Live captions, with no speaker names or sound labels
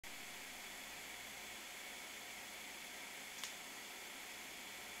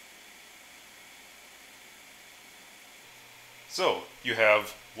So you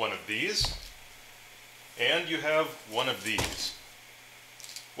have one of these, and you have one of these.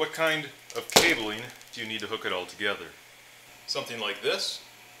 What kind of cabling do you need to hook it all together? Something like this,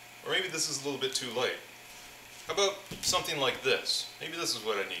 or maybe this is a little bit too light. How about something like this? Maybe this is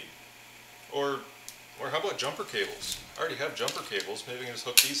what I need. Or how about jumper cables? I already have jumper cables, maybe I can just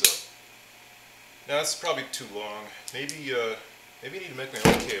hook these up. Now that's probably too long. Maybe I need to make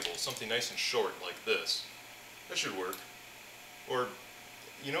my own cable, something nice and short like this. That should work. Or,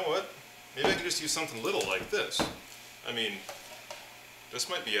 you know what? Maybe I can just use something little like this. I mean, this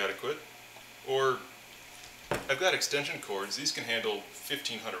might be adequate. Or, I've got extension cords. These can handle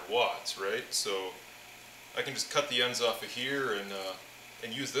 1500 watts, right? So, I can just cut the ends off of here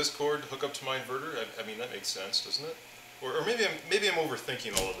and use this cord to hook up to my inverter. I mean, that makes sense, doesn't it? Or maybe I'm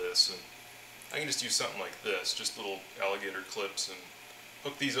overthinking all of this, and I can just use something like this, just little alligator clips, and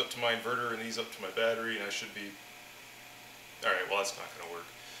hook these up to my inverter and these up to my battery, and I should be... Alright, well that's not going to work.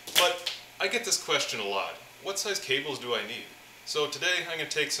 But I get this question a lot. What size cables do I need? So today I'm going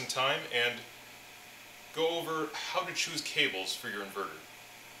to take some time and go over how to choose cables for your inverter.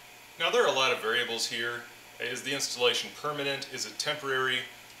 Now there are a lot of variables here. Is the installation permanent? Is it temporary?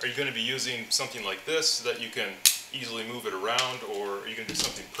 Are you going to be using something like this so that you can easily move it around, or are you going to do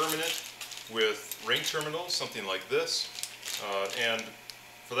something permanent with ring terminals, something like this? And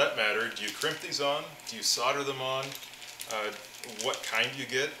for that matter, do you crimp these on? Do you solder them on? What kind you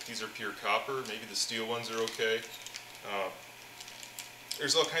get? These are pure copper, maybe the steel ones are okay.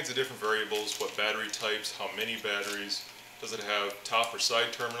 There's all kinds of different variables, what battery types, how many batteries, does it have top or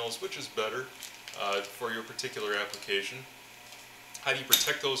side terminals, which is better for your particular application. How do you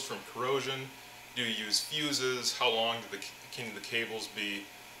protect those from corrosion? Do you use fuses? How long can the cables be?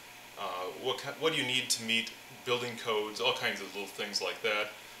 What do you need to meet building codes? All kinds of little things like that.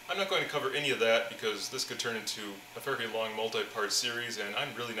 I'm not going to cover any of that because this could turn into a fairly long multi-part series, and I'm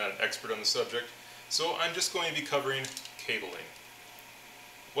really not an expert on the subject, so I'm just going to be covering cabling.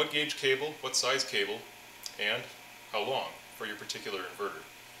 What gauge cable, what size cable, and how long for your particular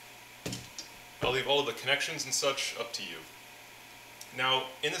inverter. I'll leave all of the connections and such up to you. Now,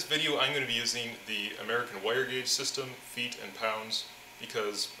 in this video I'm going to be using the American wire gauge system, feet and pounds,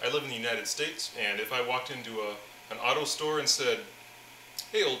 because I live in the United States, and if I walked into an auto store and said,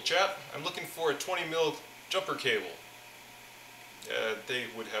 "Hey old chap, I'm looking for a 20 mil jumper cable," they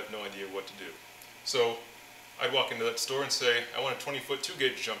would have no idea what to do. So I'd walk into that store and say, "I want a 20-foot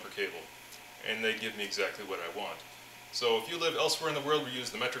 2-gauge jumper cable," and they'd give me exactly what I want. So if you live elsewhere in the world where you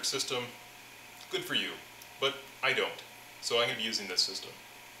use the metric system, good for you, but I don't. So I'm going to be using this system.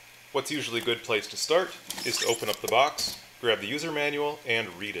 What's usually a good place to start is to open up the box, grab the user manual, and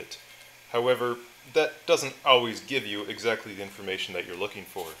read it. However, that doesn't always give you exactly the information that you're looking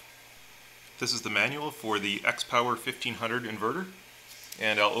for. This is the manual for the X-Power 1500 inverter,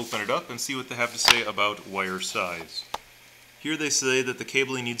 and I'll open it up and see what they have to say about wire size. Here they say that the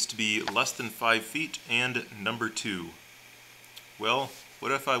cabling needs to be less than 5 feet and number 2. Well,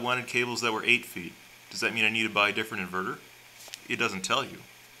 what if I wanted cables that were 8 feet? Does that mean I need to buy a different inverter? It doesn't tell you.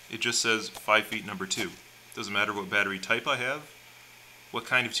 It just says 5 feet number 2. Doesn't matter what battery type I have. What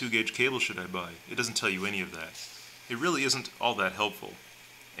kind of 2-gauge cable should I buy? It doesn't tell you any of that. It really isn't all that helpful.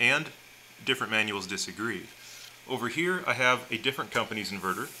 And different manuals disagree. Over here I have a different company's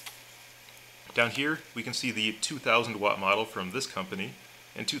inverter. Down here we can see the 2000 watt model from this company,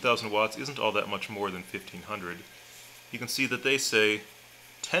 and 2000 watts isn't all that much more than 1500. You can see that they say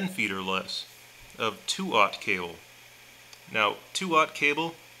 10 feet or less of 2-aught cable. Now 2-aught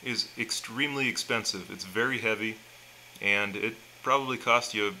cable is extremely expensive. It's very heavy, and it probably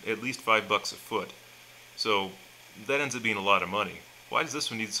cost you at least $5 a foot. So that ends up being a lot of money. Why does this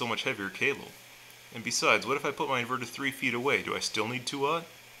one need so much heavier cable? And besides, what if I put my inverter 3 feet away? Do I still need 2-aught?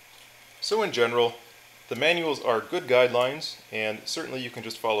 So in general, the manuals are good guidelines, and certainly you can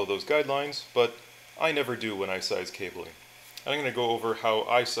just follow those guidelines, but I never do when I size cabling. I'm going to go over how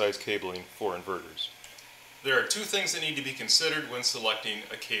I size cabling for inverters. There are 2 things that need to be considered when selecting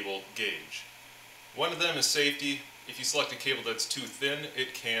a cable gauge. One of them is safety. If you select a cable that's too thin,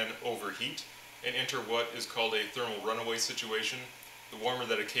 it can overheat and enter what is called a thermal runaway situation. The warmer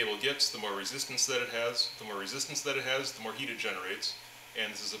that a cable gets, the more resistance that it has. The more resistance that it has, the more heat it generates.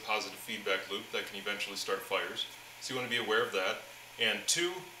 And this is a positive feedback loop that can eventually start fires. So you want to be aware of that. And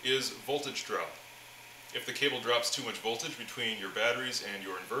 2 is voltage drop. If the cable drops too much voltage between your batteries and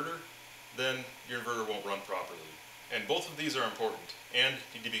your inverter, then your inverter won't run properly. And both of these are important and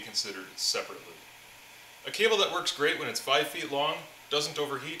need to be considered separately. A cable that works great when it's 5 feet long, doesn't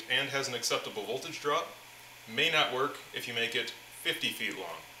overheat, and has an acceptable voltage drop may not work if you make it 50 feet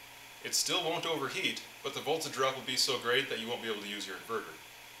long. It still won't overheat, but the voltage drop will be so great that you won't be able to use your inverter.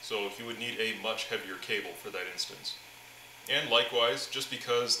 So you would need a much heavier cable for that instance. And likewise, just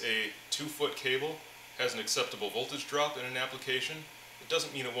because a 2-foot cable has an acceptable voltage drop in an application, it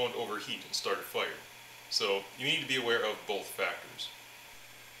doesn't mean it won't overheat and start a fire. So you need to be aware of both factors.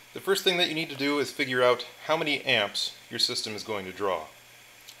 The first thing that you need to do is figure out how many amps your system is going to draw.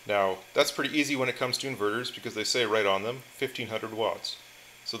 Now, that's pretty easy when it comes to inverters because they say right on them 1500 watts.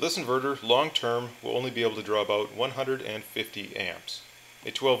 So this inverter, long term, will only be able to draw about 150 amps. A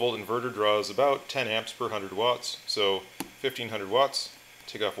 12-volt inverter draws about 10 amps per 100 watts, so 1500 watts,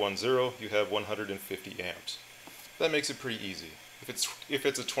 take off 1 0, you have 150 amps. That makes it pretty easy. If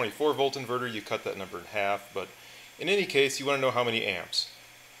it's a 24-volt inverter, you cut that number in half, but in any case, you want to know how many amps.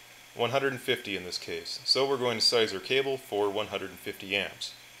 150 in this case, so we're going to size our cable for 150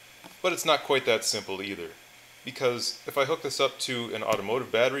 amps. But it's not quite that simple either, because if I hook this up to an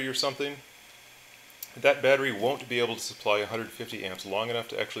automotive battery or something, that battery won't be able to supply 150 amps long enough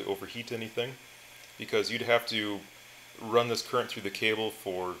to actually overheat anything, because you'd have to run this current through the cable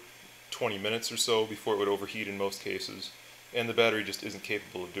for 20 minutes or so before it would overheat in most cases, and the battery just isn't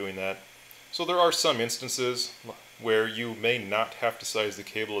capable of doing that. So there are some instances where you may not have to size the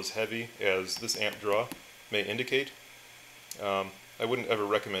cable as heavy as this amp draw may indicate. I wouldn't ever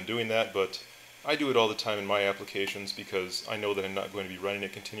recommend doing that, but I do it all the time in my applications because I know that I'm not going to be running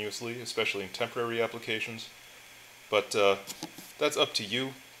it continuously, especially in temporary applications. But that's up to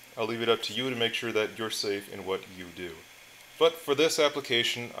you. I'll leave it up to you to make sure that you're safe in what you do. But for this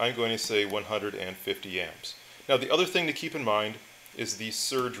application, I'm going to say 150 amps. Now the other thing to keep in mind is the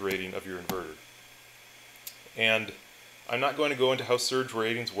surge rating of your inverter. And I'm not going to go into how surge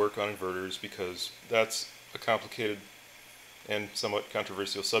ratings work on inverters because that's a complicated and somewhat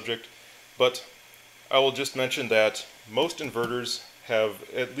controversial subject, but I will just mention that most inverters have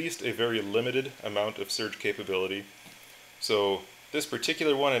at least a very limited amount of surge capability. So this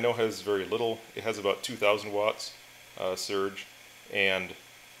particular one I know has very little. It has about 2000 watts surge, and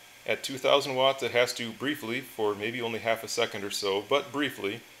at 2000 watts it has to briefly, for maybe only half a second or so, but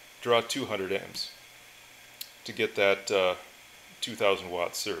briefly, draw 200 amps to get that 2000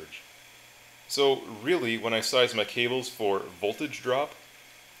 watt surge. So really, when I size my cables for voltage drop,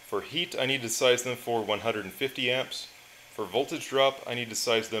 for heat I need to size them for 150 amps. For voltage drop I need to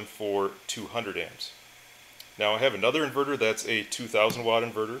size them for 200 amps. Now I have another inverter that's a 2000 watt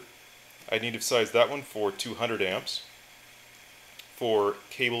inverter. I need to size that one for 200 amps for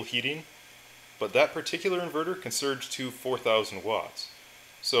cable heating, but that particular inverter can surge to 4000 watts.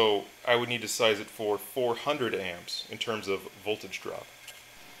 So I would need to size it for 400 amps in terms of voltage drop.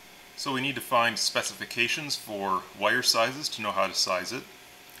 So we need to find specifications for wire sizes to know how to size it.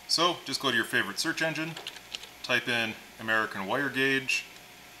 So just go to your favorite search engine, type in American wire gauge,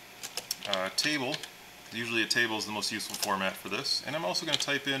 table. Usually a table is the most useful format for this. And I'm also going to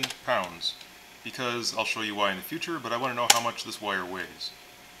type in pounds, because I'll show you why in the future, but I want to know how much this wire weighs.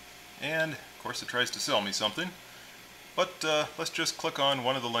 And of course it tries to sell me something. But let's just click on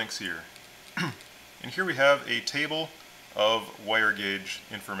one of the links here. And here we have a table of wire gauge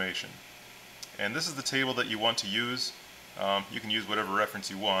information. And this is the table that you want to use. You can use whatever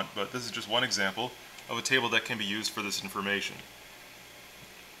reference you want, but this is just one example of a table that can be used for this information.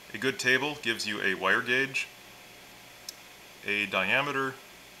 A good table gives you a wire gauge, a diameter,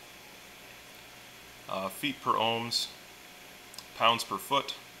 feet per ohms, pounds per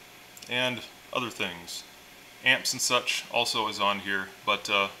foot, and other things. Amps and such also is on here, but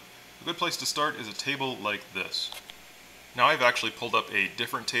a good place to start is a table like this. Now I've actually pulled up a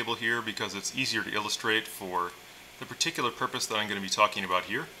different table here because it's easier to illustrate for the particular purpose that I'm going to be talking about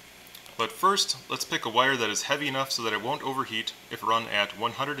here. But first, let's pick a wire that is heavy enough so that it won't overheat if run at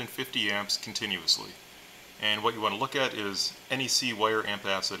 150 amps continuously. And what you want to look at is Nec Wire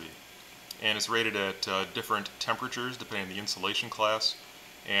Ampacity. And it's rated at different temperatures depending on the insulation class.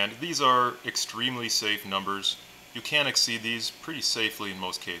 And these are extremely safe numbers. You can exceed these pretty safely in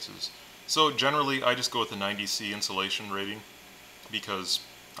most cases. So generally I just go with the 90C insulation rating because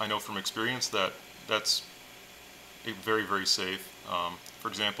I know from experience that that's very, very safe. For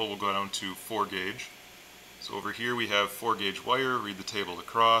example, we'll go down to 4 gauge. So over here we have 4 gauge wire, read the table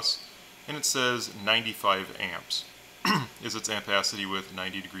across, and it says 95 amps is its ampacity with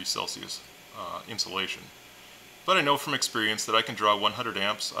 90 degrees Celsius insulation. But I know from experience that I can draw 100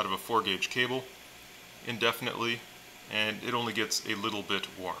 amps out of a 4 gauge cable indefinitely, and it only gets a little bit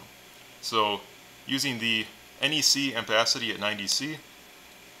warm. So using the NEC ampacity at 90C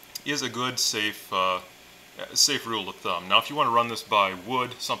is a good safe rule of thumb. Now if you want to run this by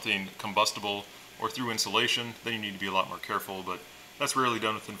wood, something combustible, or through insulation, then you need to be a lot more careful, but That's rarely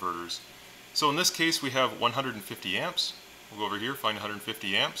done with inverters. So in this case we have 150 amps. We'll go over here, find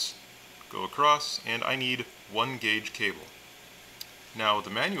 150 amps, go across, and I need 1 gauge cable. Now the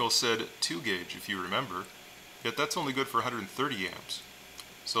manual said 2 gauge if you remember, yet that's only good for 130 amps.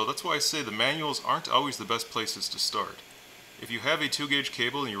 So that's why I say the manuals aren't always the best places to start. If you have a 2 gauge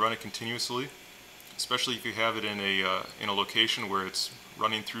cable and you run it continuously, especially if you have it in a location where it's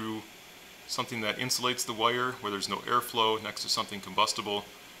running through something that insulates the wire, where there's no airflow next to something combustible,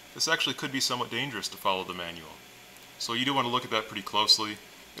 this actually could be somewhat dangerous to follow the manual. So you do want to look at that pretty closely.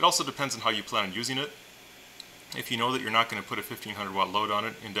 It also depends on how you plan on using it. If you know that you're not going to put a 1500 watt load on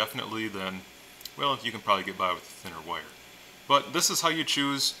it indefinitely, then, well, you can probably get by with a thinner wire. But this is how you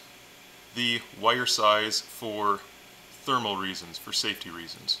choose the wire size for thermal reasons, for safety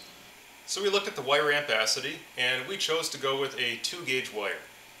reasons. So we looked at the wire ampacity, and we chose to go with a 2 gauge wire.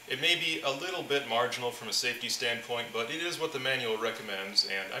 It may be a little bit marginal from a safety standpoint, but it is what the manual recommends,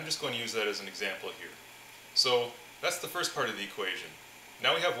 and I'm just going to use that as an example here. So that's the first part of the equation.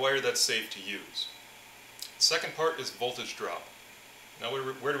 Now we have wire that's safe to use. The second part is voltage drop. Now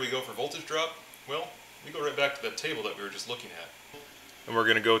where do we go for voltage drop? Well, we go right back to that table that we were just looking at. And we're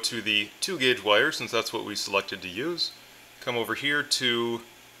going to go to the 2 gauge wire, since that's what we selected to use. Come over here to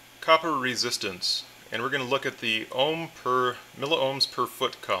copper resistance, and we're going to look at the milliohms per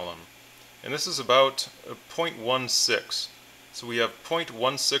foot column. And this is about 0.16. So we have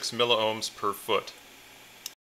 0.16 milliohms per foot.